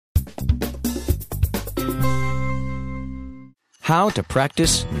How to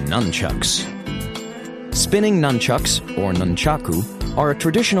practice nunchucks. Spinning nunchucks, or nunchaku, are a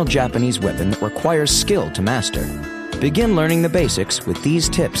traditional Japanese weapon that requires skill to master. Begin learning the basics with these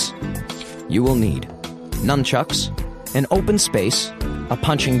tips. You will need nunchucks, an open space, a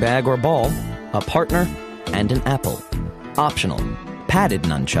punching bag or ball, a partner, and an apple. Optional, padded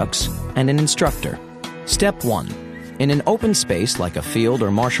nunchucks, and an instructor. Step 1. In an open space like a field or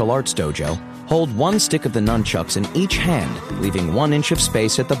martial arts dojo, hold one stick of the nunchucks in each hand, leaving 1 inch of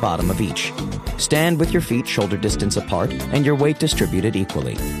space at the bottom of each. Stand with your feet shoulder distance apart and your weight distributed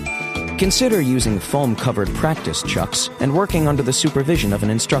equally. Consider using foam-covered practice chucks and working under the supervision of an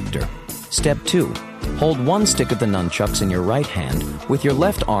instructor. Step 2. Hold one stick of the nunchucks in your right hand with your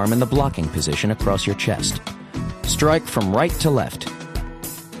left arm in the blocking position across your chest. Strike from right to left.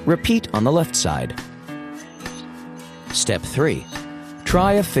 Repeat on the left side. Step 3.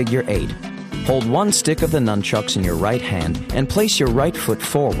 Try a figure 8. Hold one stick of the nunchucks in your right hand and place your right foot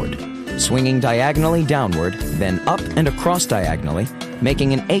forward, swinging diagonally downward, then up and across diagonally,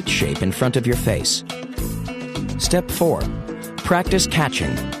 making an 8 shape in front of your face. Step 4. Practice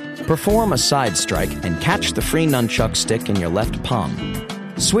catching. Perform a side strike and catch the free nunchuck stick in your left palm.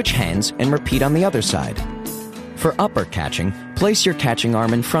 Switch hands and repeat on the other side. For upper catching, place your catching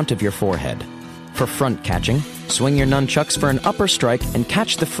arm in front of your forehead. For front catching, swing your nunchucks for an upper strike and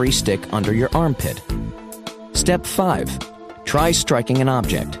catch the free stick under your armpit. Step 5. Try striking an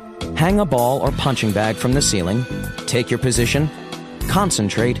object. Hang a ball or punching bag from the ceiling, take your position,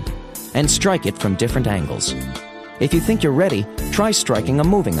 concentrate, and strike it from different angles. If you think you're ready, try striking a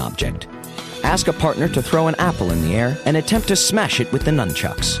moving object. Ask a partner to throw an apple in the air and attempt to smash it with the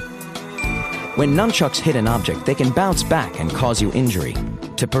nunchucks. When nunchucks hit an object, they can bounce back and cause you injury.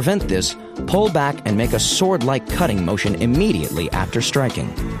 To prevent this, pull back and make a sword-like cutting motion immediately after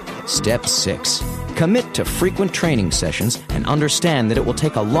striking. Step 6. Commit to frequent training sessions and understand that it will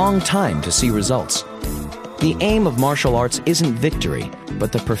take a long time to see results. The aim of martial arts isn't victory,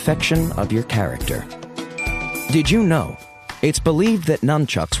 but the perfection of your character. Did you know? It's believed that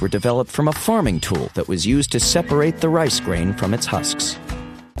nunchucks were developed from a farming tool that was used to separate the rice grain from its husks.